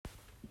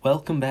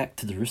Welcome back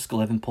to the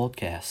risk11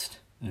 podcast.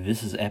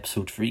 This is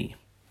episode 3.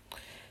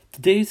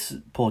 Today's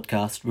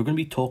podcast, we're going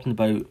to be talking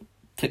about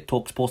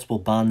TikTok's possible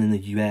ban in the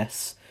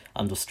US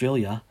and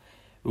Australia.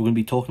 We're going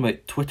to be talking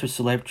about Twitter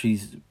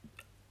celebrities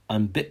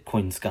and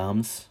Bitcoin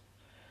scams,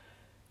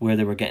 where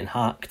they were getting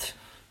hacked.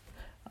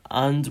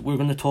 And we're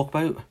going to talk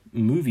about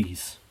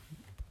movies.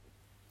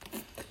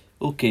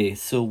 Okay,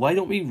 so why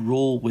don't we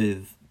roll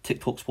with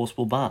TikTok's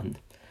possible ban?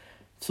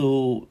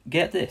 So,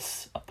 get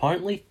this.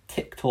 Apparently,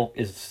 TikTok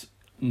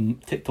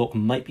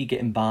might be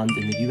getting banned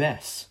in the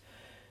US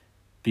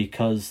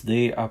because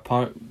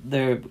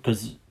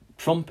because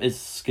Trump is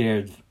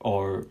scared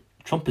that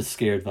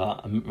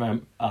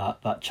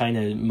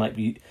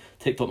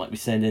TikTok might be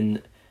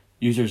sending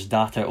users'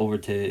 data over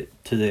to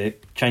the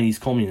Chinese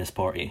Communist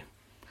Party.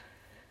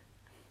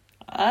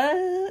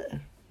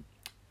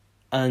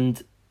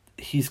 And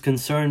he's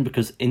concerned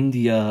because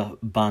India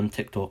banned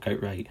TikTok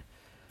outright.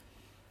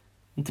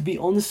 And to be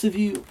honest with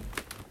you,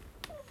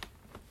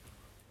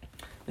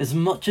 as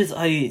much as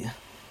I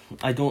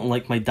don't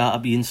like my data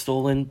being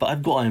stolen, but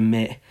I've got to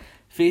admit,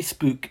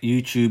 Facebook,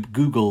 YouTube,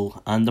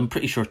 Google, and I'm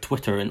pretty sure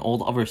Twitter and all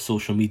the other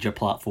social media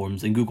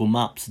platforms and Google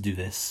Maps do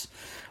this,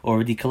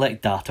 already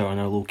collect data on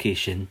our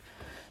location.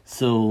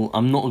 So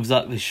I'm not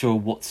exactly sure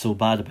what's so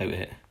bad about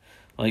it.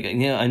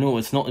 I know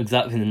it's not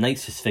exactly the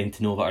nicest thing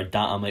to know that our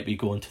data might be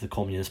going to the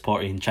Communist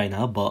Party in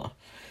China, but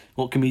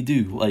what can we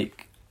do?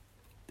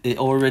 It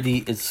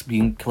already is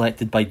being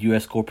collected by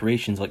US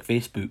corporations like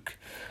Facebook,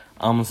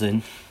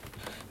 Amazon,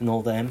 and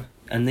all them,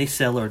 and they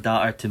sell our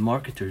data to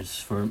marketers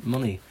for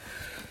money.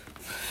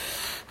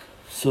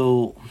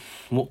 So,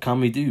 what can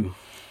we do?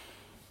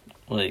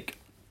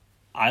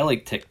 I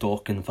like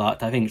TikTok. In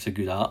fact, I think it's a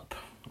good app.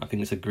 I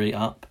think it's a great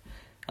app,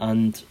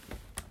 and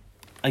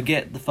I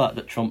get the fact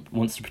that Trump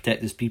wants to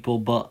protect his people,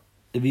 but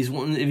if he's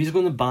going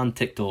to ban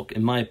TikTok,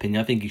 in my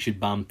opinion, I think he should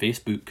ban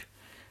Facebook.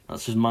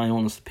 That's just my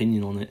honest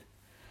opinion on it.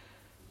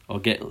 Or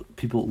get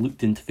people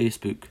looked into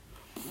Facebook.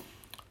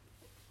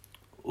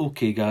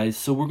 Okay, guys,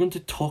 so we're going to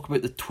talk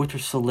about the Twitter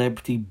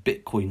celebrity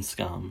Bitcoin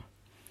scam.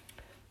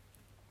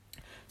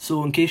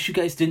 So, in case you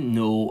guys didn't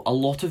know, a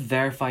lot of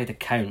verified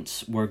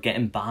accounts were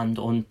getting banned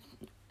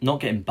not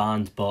getting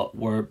banned, but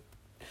were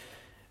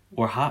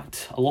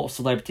hacked. A lot of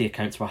celebrity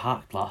accounts were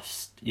hacked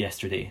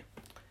yesterday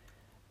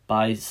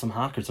by some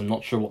hackers. I'm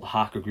not sure what the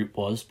hacker group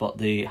was, but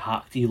they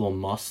hacked Elon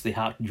Musk, they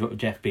hacked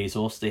Jeff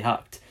Bezos, they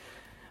hacked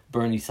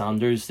Bernie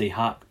Sanders, they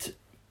hacked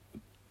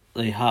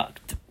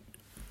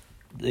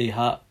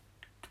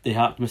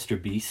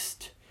Mr.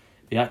 Beast,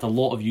 they hacked a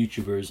lot of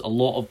YouTubers, a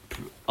lot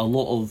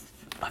of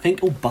I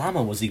think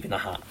Obama was even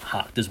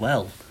hacked as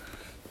well.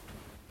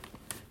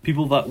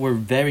 People that were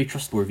very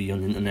trustworthy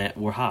on the internet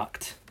were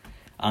hacked,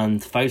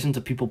 and thousands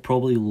of people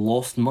probably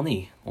lost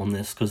money on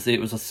this because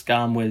it was a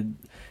scam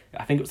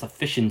I think it was a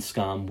phishing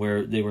scam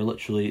where they were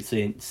literally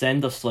saying,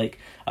 send us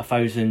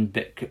 1,000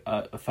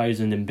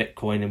 in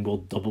Bitcoin and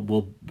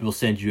we'll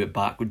send you it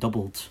back. We're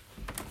doubled.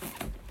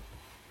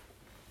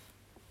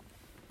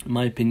 In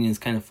my opinion, it's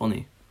kind of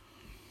funny.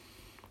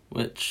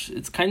 Which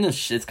it's kind of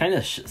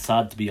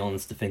sad, to be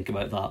honest, to think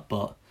about that,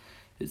 but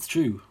it's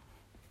true.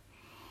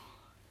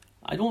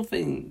 I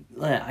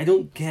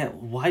don't get,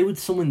 why would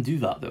someone do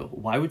that though?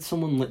 Why would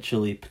someone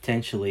literally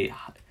potentially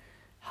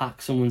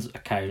hack someone's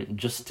account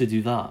just to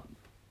do that?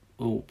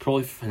 Well,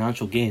 probably for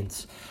financial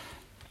gains.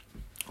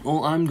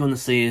 All I'm going to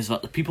say is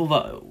that the people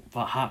that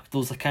hacked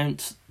those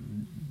accounts,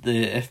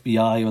 the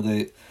FBI or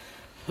the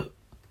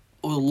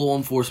law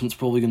enforcement's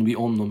probably going to be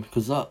on them,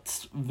 because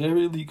that's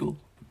very illegal.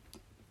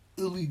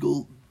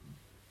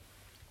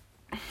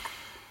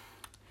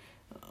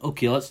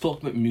 Okay, let's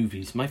talk about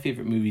movies. My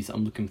favourite movies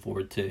I'm looking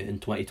forward to in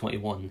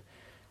 2021.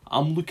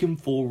 I'm looking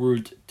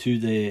forward to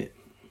the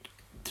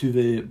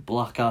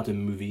Black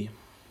Adam movie.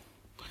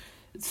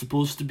 It's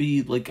supposed to be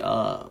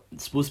the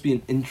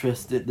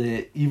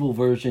evil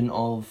version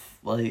of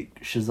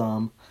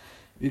Shazam.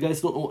 If you guys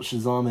don't know what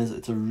Shazam is,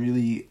 it's a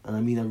really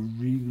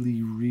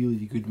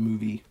good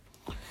movie.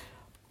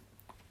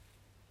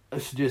 I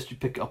suggest you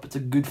pick it up. It's a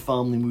good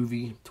family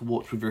movie to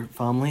watch with your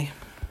family.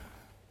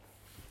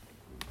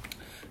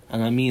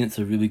 And it's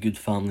a really good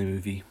family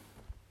movie.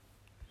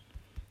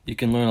 You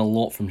can learn a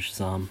lot from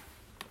Shazam.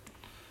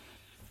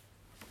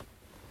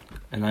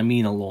 And I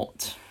mean a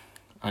lot.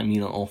 I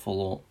mean an awful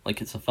lot.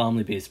 It's a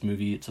family-based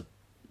movie. It's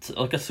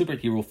like a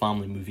superhero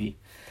family movie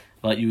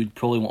that you would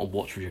probably want to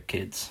watch with your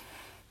kids.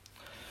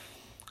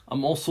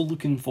 I'm also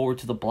looking forward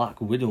to the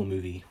Black Widow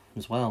movie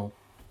as well,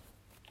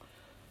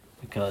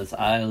 because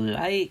I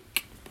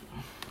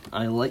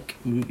like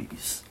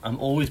movies. I've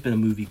always been a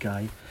movie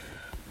guy.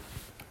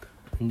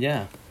 And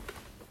yeah.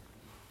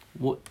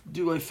 What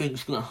do I think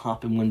is going to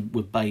happen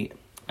with Byte?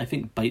 I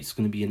think Byte's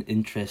going to be an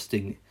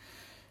interesting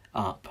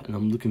app, and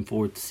I'm looking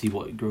forward to see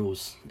what it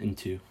grows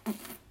into.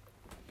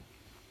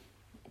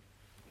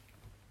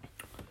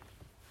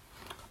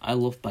 I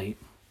love Byte.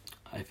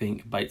 I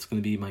think Byte's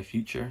going to be my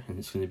future, and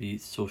it's going to be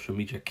social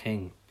media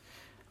king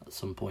at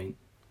some point.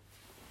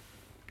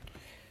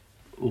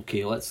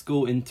 Okay, let's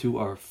go into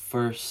our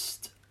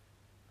first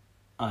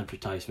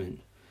advertisement.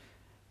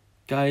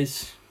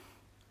 Guys,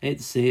 I hate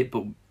to say it,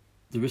 but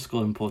the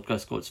risk11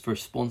 podcast got its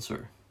first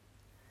sponsor.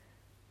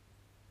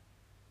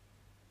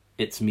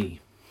 It's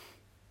me.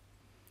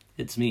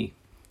 It's me.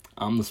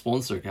 I'm the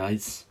sponsor,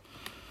 guys.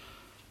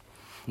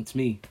 It's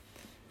me.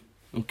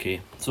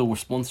 Okay, so we're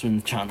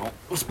sponsoring the channel.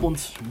 We're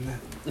sponsoring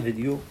the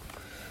video.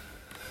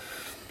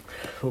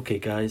 Okay,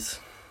 guys.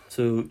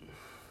 So,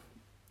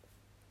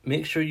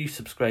 make sure you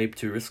subscribe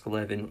to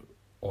risk11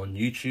 on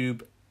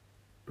YouTube,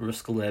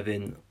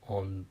 risk11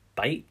 on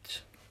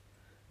Byte,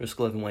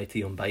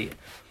 risk11YT on Byte,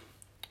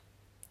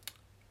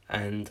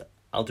 and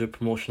I'll do a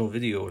promotional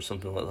video or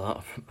something like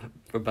that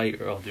for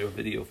Byte, or I'll do a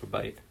video for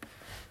Byte.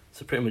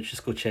 So pretty much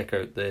just go check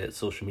out the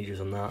social medias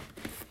on that.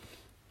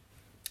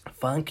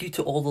 Thank you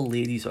to all the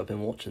ladies that have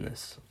been watching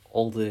this.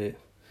 All the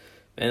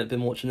men that have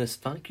been watching this.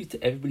 Thank you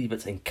to everybody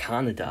that's in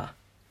Canada.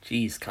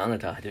 Jeez,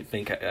 Canada. I didn't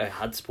think I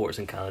had sports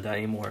in Canada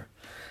anymore.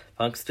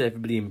 Thanks to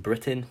everybody in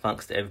Britain.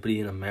 Thanks to everybody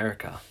in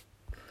America.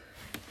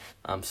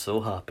 I'm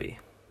so happy.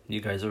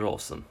 You guys are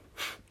awesome.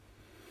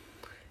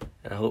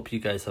 And I hope you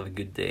guys have a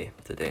good day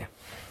today.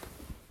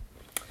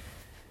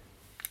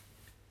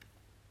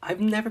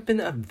 I've never been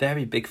a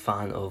very big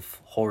fan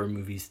of horror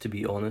movies, to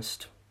be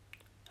honest.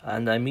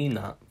 And I mean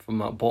that from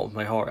the bottom of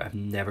my heart. I've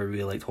never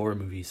really liked horror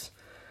movies.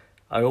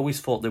 I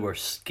always thought they were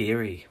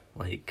scary.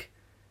 Like,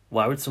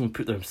 why would someone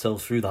put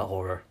themselves through that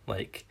horror?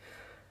 Like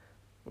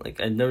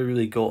I never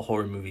really got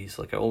horror movies.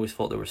 Like, I always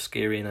thought they were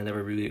scary, and I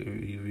never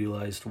really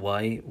realised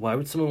why. Why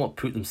would someone want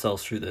to put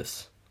themselves through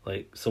this?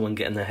 Like, someone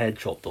getting their head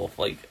chopped off.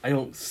 Like, I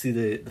don't see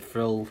the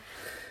thrill.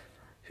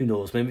 Who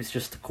knows? Maybe it's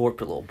just a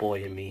corporate little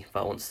boy in me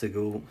that wants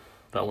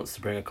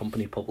to bring a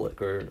company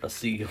public, or a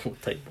CEO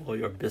type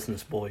boy, or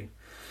business boy.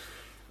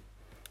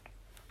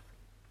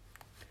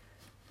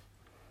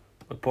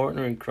 My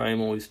partner in crime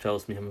always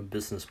tells me I'm a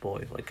business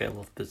boy, like I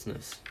love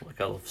business,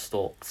 like I love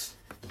stocks.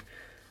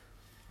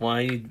 Why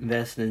are you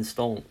investing in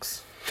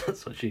stocks?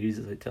 That's what she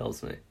usually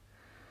tells me.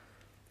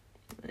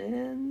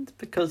 And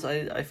because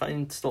I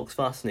find stocks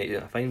fascinating,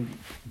 I find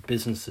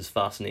businesses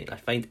fascinating, I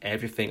find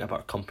everything about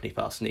a company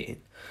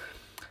fascinating.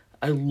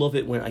 I love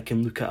it when I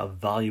can look at a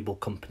valuable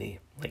company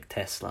like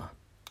Tesla,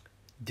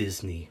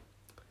 Disney,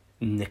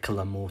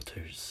 Nikola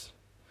Motors.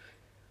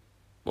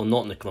 Well,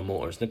 not Nikola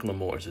Motors. Nikola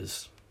Motors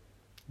is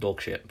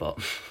dog shit, but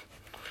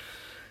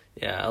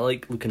yeah, I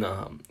like looking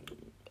at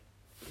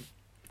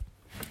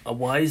a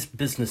wise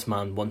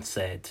businessman once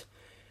said,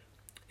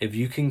 if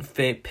you can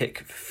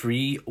pick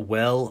three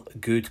really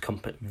good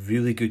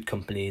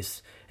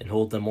companies and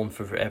hold them on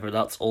for forever,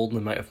 that's all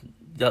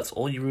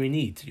you really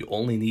need. You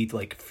only need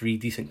like 3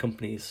 decent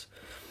companies.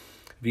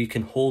 If you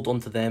can hold on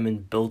to them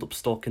and build up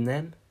stock in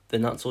them,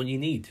 then that's all you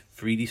need.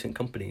 3 decent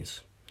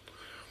companies.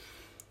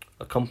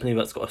 A company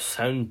that's got a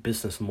sound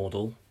business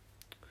model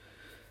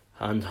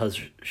and has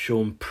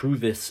shown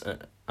progress,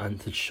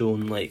 and has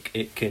shown like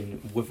it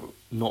can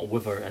not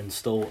wither and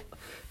still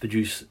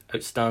produce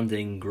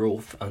outstanding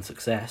growth and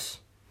success.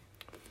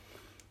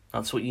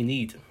 That's what you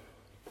need.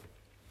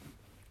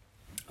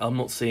 I'm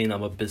not saying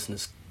I'm a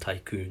business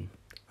tycoon.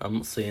 I'm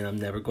not saying I'm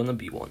never going to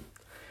be one.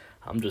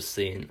 I'm just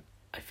saying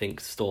I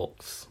think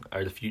stocks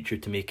are the future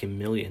to making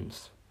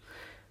millions.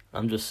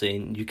 I'm just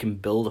saying you can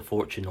build a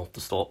fortune off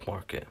the stock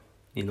market.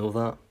 You know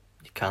that?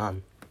 You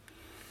can.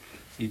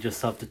 You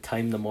just have to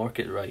time the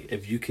market right.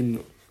 If you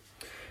can...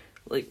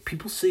 Like,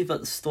 people say that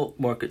the stock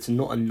market's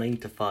not a 9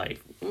 to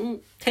 5.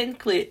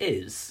 Technically it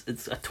is.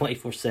 It's a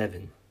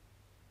 24/7.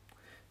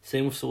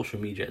 Same with social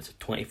media. It's a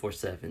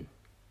 24/7.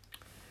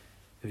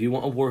 If you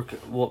want to work,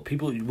 what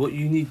people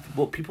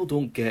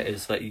don't get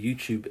is that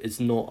YouTube is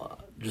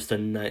not just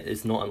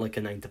it's not like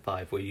a 9 to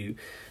 5 where you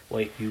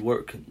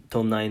work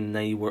till 9 and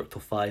then you work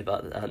till 5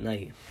 at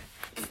night.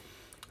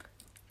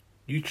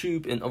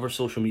 YouTube and other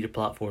social media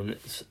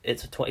platforms,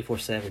 it's a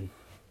 24/7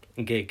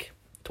 gig,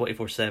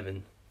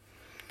 24/7.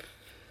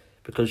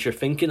 Because you're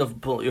making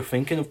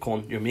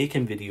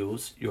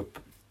videos,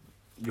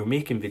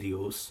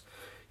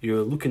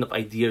 you're looking up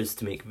ideas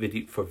to make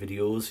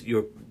videos,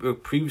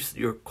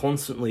 you're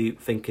constantly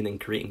thinking and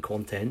creating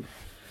content.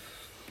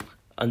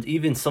 And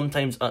even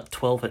sometimes at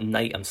 12 at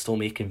night I'm still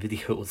making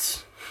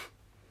videos.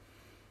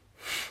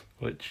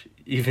 Which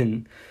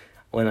even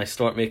when I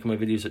start making my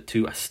videos at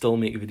 2, I still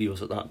make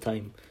videos at that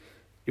time.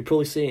 You're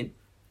probably saying,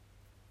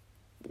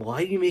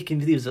 why are you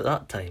making videos at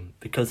that time?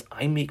 Because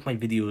I make my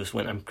videos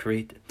when I'm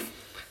creative.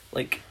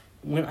 Like,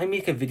 when I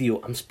make a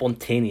video, I'm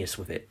spontaneous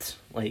with it.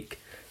 Like,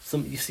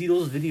 you see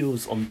those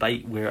videos on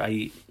Byte where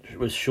I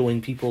was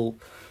showing people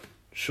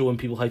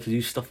how to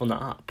do stuff on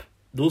the app.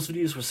 Those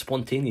videos were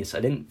spontaneous.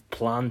 I didn't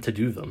plan to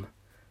do them.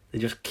 They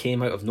just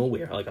came out of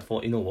nowhere. Like, I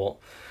thought, you know what?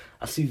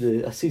 I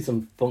see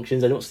some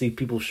functions. I don't see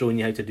people showing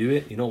you how to do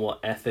it. You know what?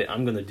 F it.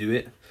 I'm gonna do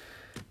it.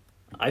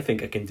 I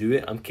think I can do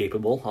it. I'm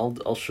capable.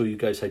 I'll show you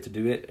guys how to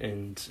do it,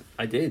 and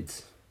I did.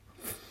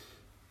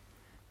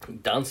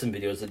 Dancing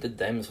videos, I did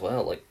them as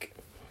well. Like,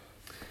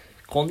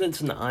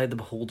 content's in the eye of the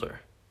beholder.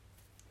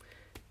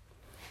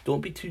 Don't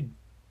be too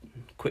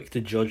quick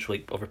to judge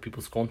like other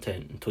people's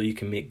content until you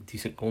can make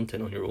decent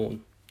content on your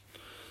own.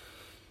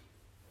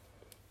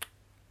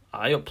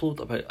 I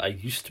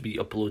used to be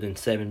uploading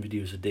 7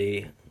 videos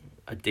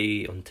a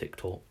day on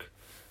TikTok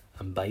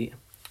and Byte.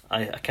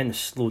 I kind of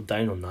slowed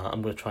down on that.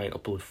 I'm going to try and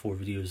upload 4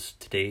 videos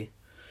today.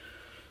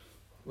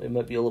 It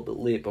might be a little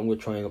bit late, but I'm going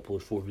to try and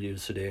upload 4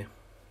 videos today.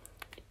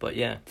 But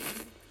yeah,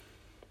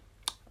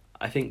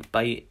 I think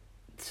Byte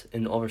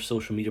in other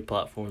social media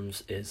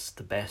platforms is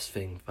the best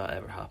thing that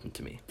ever happened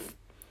to me.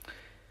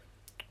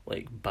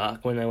 Like,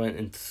 back when I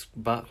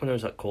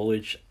was at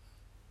college,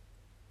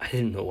 I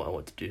didn't know what I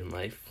wanted to do in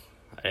life.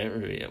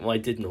 I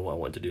did know what I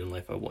wanted to do in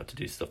life. I wanted to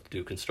do stuff to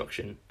do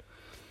construction,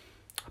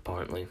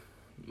 apparently.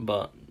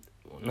 But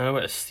now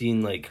I've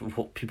seen like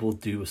what people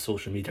do with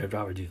social media, I'd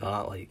rather do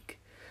that. Like,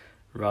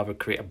 rather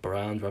create a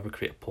brand, rather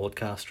create a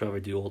podcast, rather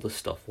do all this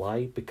stuff.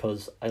 Why?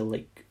 Because I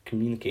like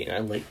communicating. I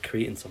like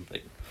creating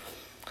something.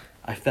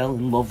 I fell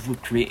in love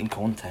with creating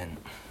content.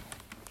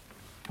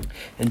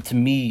 And to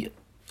me,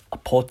 a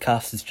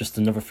podcast is just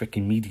another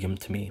freaking medium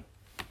to me.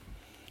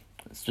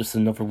 It's just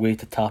another way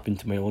to tap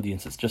into my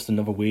audience. It's just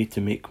another way to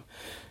make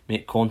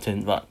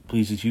content that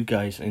pleases you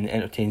guys and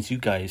entertains you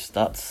guys.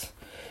 That's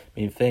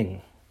the main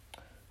thing.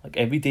 Like,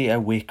 every day I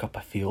wake up,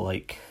 I feel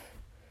like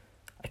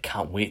I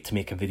can't wait to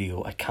make a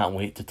video. I can't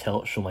wait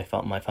to show my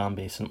fan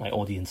base and my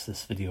audience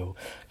this video.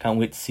 I can't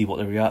wait to see what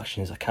the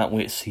reaction is. I can't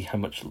wait to see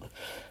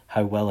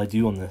how well I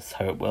do on this,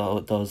 how well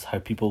it does, how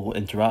people will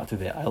interact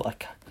with it.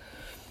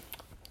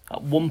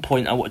 At one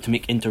point, I wanted to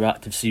make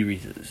interactive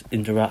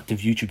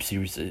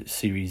YouTube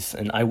series,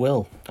 and I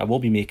will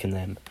be making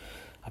them.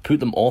 I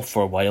put them off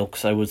for a while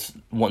because I was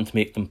wanting to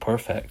make them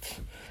perfect.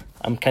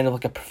 I'm kind of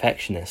like a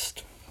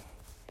perfectionist.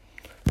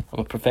 I'm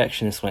a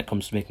perfectionist when it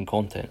comes to making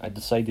content. I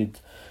decided,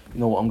 you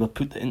know what, I'm going to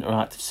put the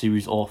interactive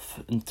series off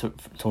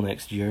until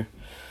next year.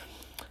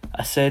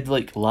 I said,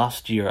 like,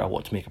 last year I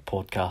want to make a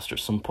podcast, or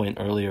some point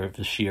earlier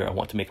this year I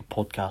want to make a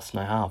podcast, and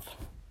I have.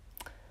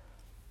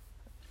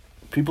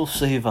 People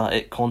say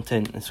that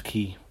content is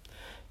key.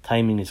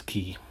 Timing is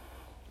key.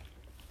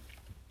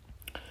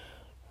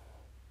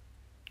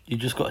 You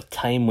just got to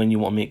time when you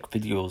want to make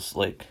videos.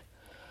 Like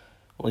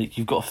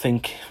you've got to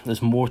think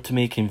there's more to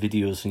making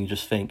videos than you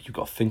just think. You've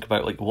got to think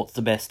about, like, what's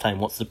the best time?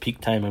 What's the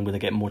peak time I'm going to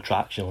get more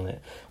traction on it?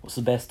 What's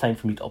the best time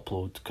for me to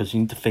upload? Because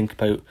you need to think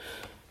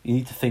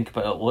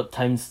about what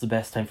time's the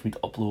best time for me to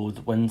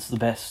upload.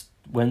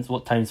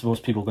 What time's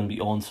most people going to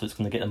be on, so it's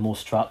going to get the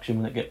most traction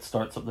when it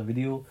starts up the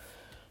video.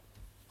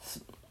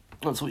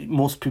 That's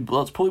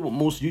probably what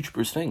most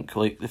YouTubers think.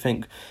 Like, they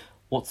think,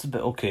 I'm going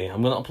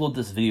to upload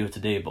this video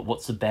today, but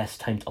what's the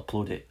best time to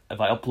upload it? If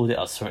I upload it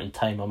at a certain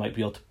time, I might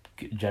be able to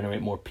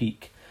generate more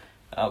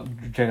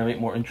generate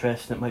more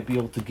interest, and it might be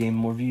able to gain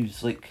more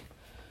views. Like,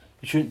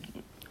 you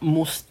shouldn't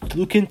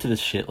look into this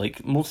shit.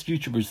 Like, most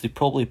YouTubers, they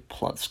probably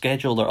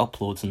schedule their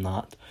uploads and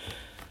that.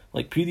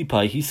 Like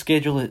PewDiePie, he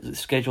schedules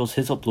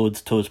his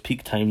uploads to his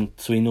peak time,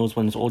 so he knows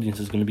when his audience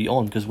is going to be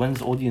on, because when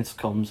his audience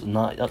comes, and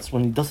that's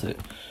when he does it.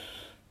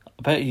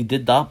 I bet he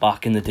did that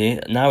back in the day.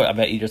 Now I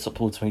bet he just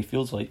uploads when he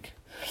feels like.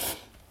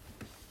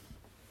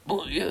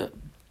 But yeah,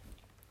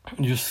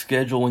 you just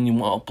schedule when you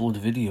want to upload a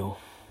video.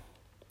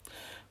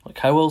 Like,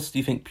 how else do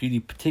you think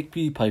take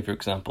PewDiePie for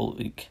example,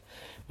 like,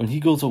 when he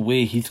goes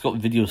away, he's got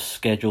videos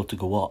scheduled to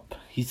go up.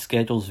 He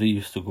schedules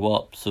videos to go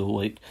up, so,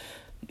 like,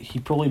 he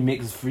probably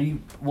makes he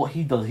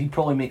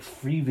probably makes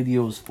 3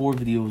 videos, 4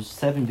 videos,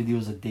 7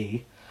 videos a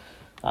day.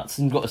 That's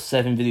got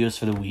 7 videos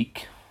for the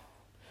week.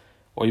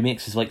 Or he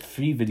makes his, like,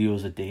 3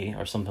 videos a day,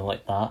 or something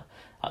like that.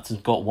 That's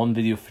got 1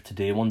 video for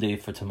today, 1 day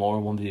for tomorrow,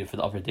 1 video for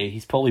the other day.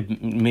 He's probably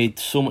made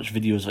so much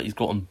videos that he's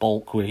got in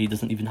bulk, where he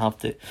doesn't even have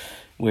to,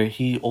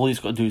 all he's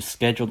got to do is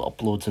schedule the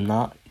uploads and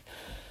that,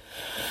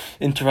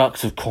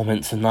 interacts with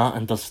comments and that,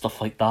 and does stuff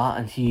like that,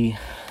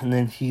 and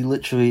then he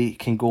literally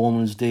can go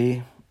on his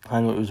day,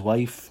 hang out with his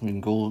wife,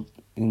 and go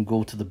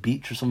to the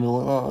beach or something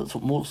like that. That's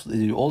what most they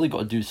do. All they got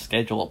to do is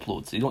schedule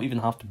uploads. You don't even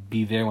have to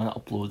be there when it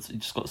uploads. You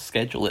just got to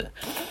schedule it.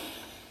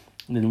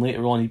 And then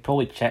later on, he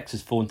probably checks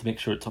his phone to make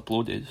sure it's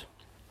uploaded.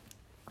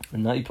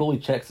 And that he probably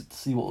checks it to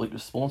see what, like,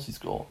 response he's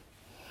got,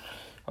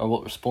 or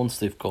what response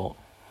they've got.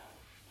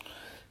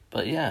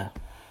 But yeah,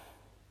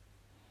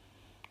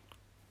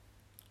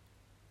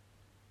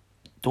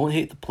 don't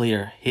hate the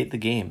player, hate the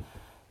game.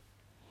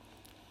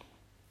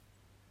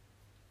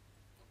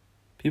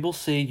 People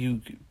say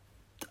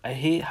I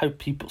hate how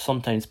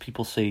sometimes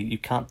people say you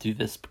can't do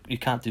this, you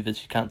can't do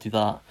this, you can't do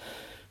that.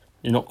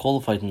 You're not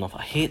qualified enough.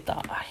 I hate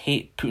that. I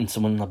hate putting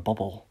someone in a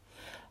bubble.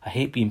 I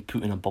hate being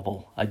put in a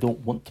bubble. I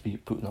don't want to be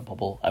put in a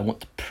bubble. I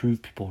want to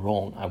prove people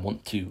wrong. I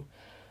want to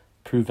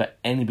prove that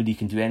anybody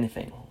can do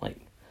anything.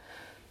 Like,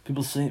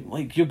 people say,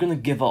 like, you're going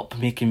to give up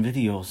making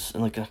videos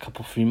in, like, a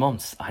couple, 3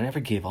 months. I never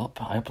gave up.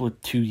 I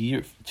uploaded 2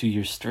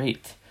 years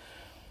straight.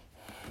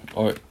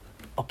 Or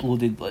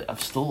uploaded, like,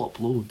 I've still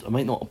uploaded. I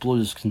might not upload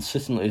as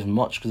consistently as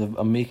much because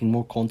I'm making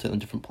more content on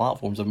different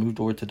platforms. I've moved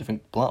over to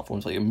different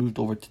platforms. Like, I moved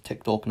over to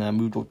TikTok and I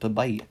moved over to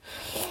Byte.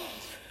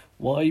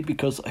 Why?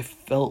 Because I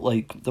felt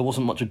like there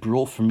wasn't much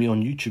growth for me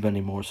on YouTube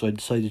anymore, so I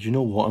decided, you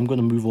know what, I'm going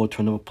to move on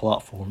to another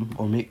platform,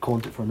 or make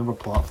content for another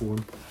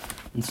platform,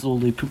 and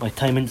slowly put my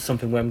time into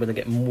something where I'm going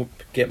to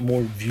get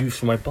more views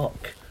for my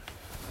buck.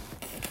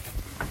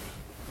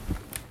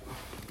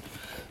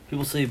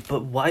 People say,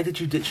 but why did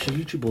you ditch your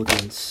YouTube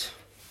audience?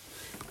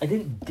 I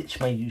didn't ditch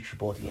my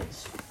YouTube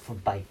audience for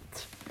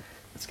Byte.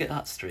 Let's get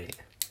that straight.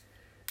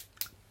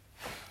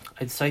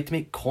 I decided to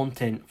make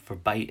content for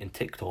Byte and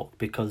TikTok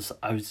because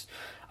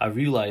I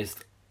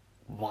realised,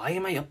 why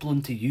am I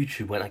uploading to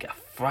YouTube when I get a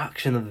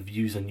fraction of the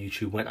views on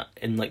YouTube, when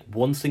in like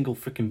one single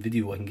freaking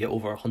video I can get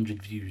over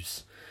 100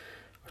 views,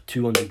 or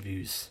 200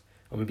 views,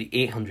 or maybe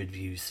 800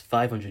 views,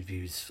 500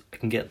 views. I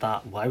can get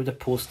that. Why would I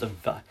post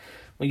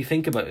when you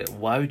think about it,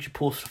 why would you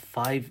post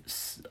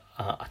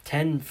a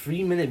 10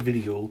 3-minute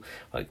video,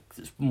 like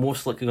it's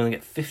most likely going to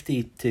get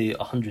 50 to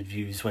 100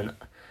 views when,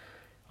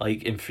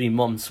 like, in 3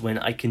 months, when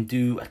I can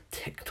do a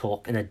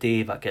TikTok in a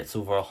day that gets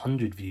over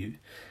 100 views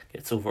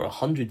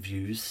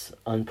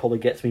and probably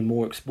gets me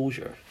more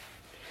exposure.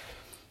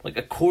 Like,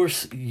 of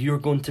course you're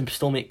going to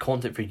still make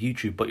content for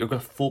YouTube, but you're going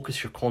to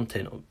focus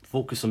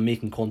on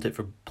making content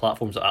for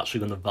platforms that are actually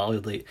going to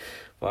validate,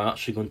 or are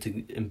actually going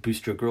to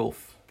boost your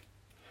growth.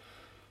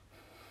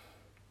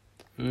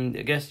 And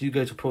I guess you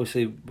guys will probably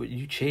say, but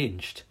you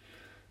changed.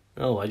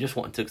 No, I just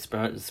wanted to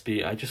expand the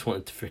speed. I just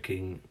wanted to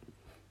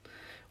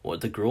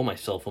grow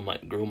myself,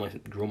 grow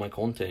my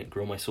content,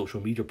 grow my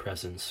social media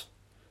presence.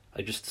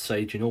 I just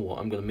decided, you know what,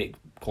 I'm going to make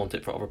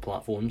content for other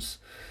platforms,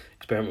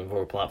 experiment with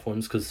other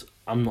platforms, because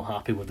I'm not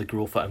happy with the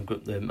growth that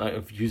the amount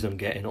of views I'm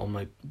getting on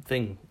my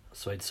thing.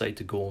 So I decided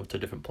to go to a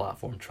different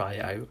platform, try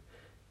it out,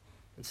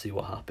 and see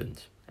what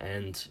happened.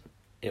 And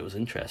it was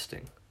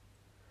interesting.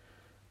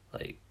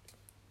 Like,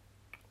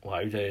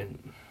 why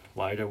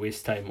would I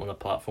waste time on a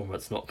platform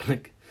that's not going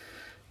to...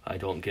 I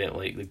don't get,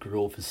 like, the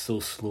growth is so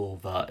slow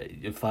that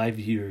in 5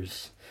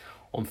 years,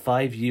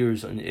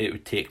 and it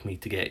would take me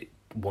to get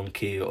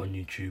 1k on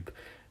YouTube.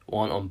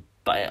 On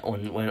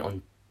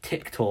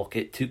TikTok,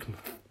 it took...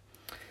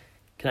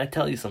 Can I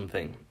tell you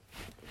something?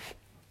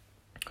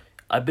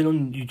 I've been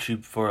on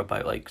YouTube for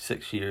about like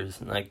 6 years,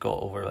 and I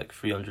got over like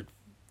 300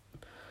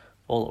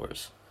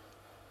 followers.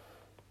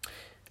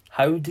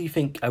 How do you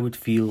think I would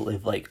feel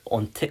if, like,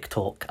 on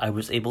TikTok I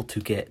was able to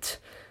get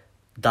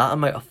that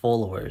amount of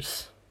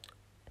followers,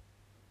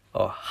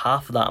 or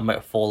half of that amount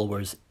of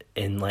followers,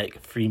 in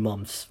like 3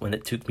 months, when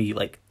it took me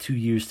like 2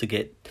 years to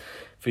get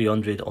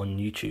 300 on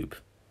YouTube?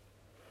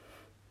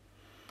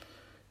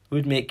 It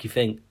would make you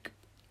think,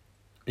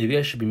 maybe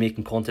I should be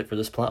making content for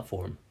this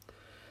platform.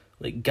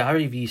 Like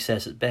Gary Vee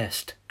says it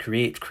best,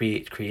 create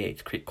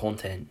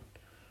content.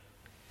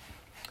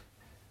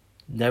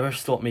 Never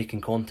stop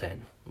making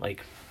content.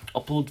 Like,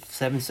 upload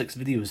 7-6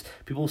 videos.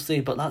 People say,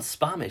 but that's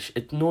spamish.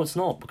 No, it's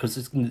not, because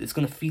it's going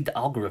to feed the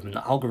algorithm.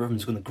 The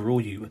algorithm's going to grow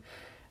you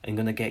and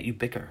going to get you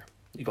bigger.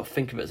 You got to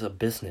think of it as a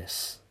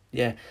business.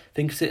 Yeah,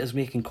 think of it as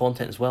making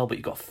content as well, but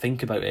you got to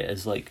think about it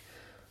as like,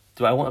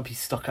 do I want to be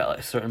stuck at like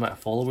a certain amount of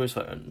followers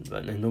and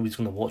nobody's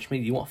going to watch me?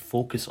 You want to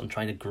focus on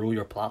trying to grow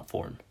your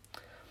platform.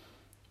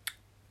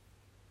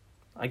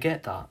 I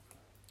get that.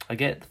 I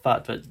get the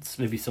fact that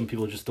maybe some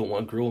people just don't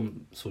want to grow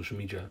on social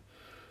media.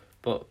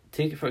 But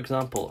take it for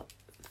example,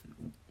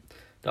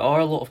 there are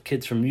a lot of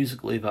kids from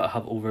Musical.ly that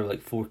have over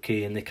like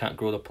 4k and they can't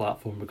grow their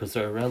platform because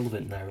they're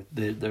irrelevant now.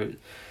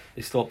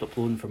 They stopped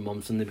uploading for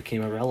months and they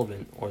became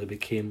irrelevant, or they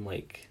became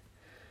like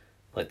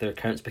their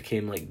accounts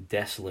became like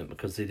desolate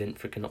because they didn't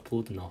freaking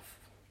upload enough.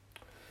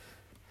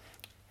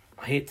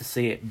 I hate to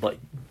say it, but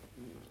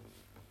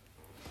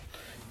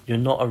you're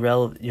not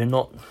irrelevant. You're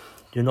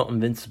not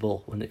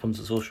invincible when it comes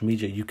to social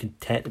media. You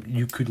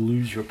could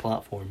lose your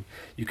platform.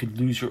 You could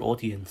lose your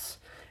audience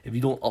if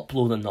you don't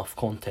upload enough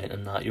content,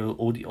 and that your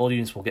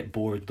audience will get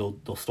bored.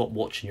 They'll stop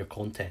watching your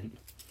content.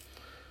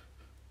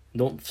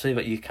 Don't say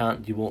that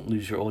you won't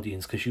lose your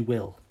audience, because you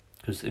will.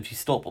 Because if you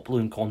stop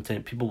uploading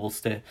content, people will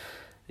stay.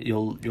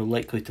 You're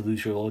likely to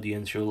lose your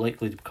audience. You're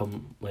likely to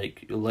become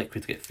to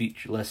get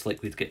featured, less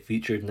likely to get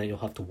featured, and then you'll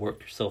have to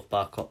work yourself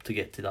back up to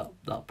get to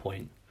that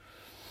point.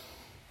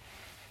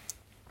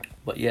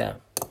 But yeah,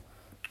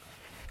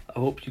 I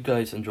hope you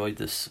guys enjoyed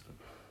this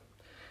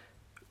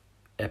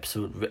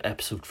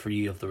episode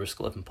 3 of the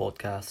risk11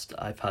 podcast.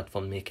 I've had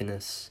fun making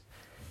this.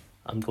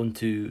 I'm going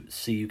to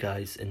see you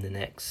guys in the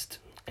next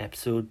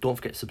episode. Don't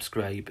forget to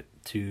subscribe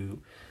to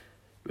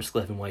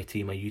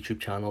risk11YT, my YouTube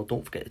channel.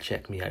 Don't forget to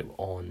check me out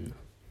on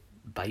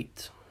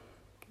Byte,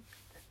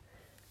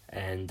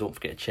 and don't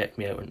forget to check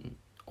me out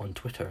on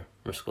Twitter,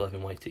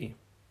 risk11YT.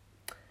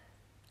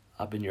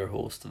 I've been your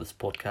host of this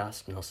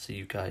podcast, and I'll see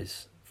you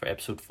guys for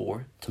episode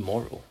 4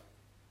 tomorrow.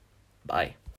 Bye.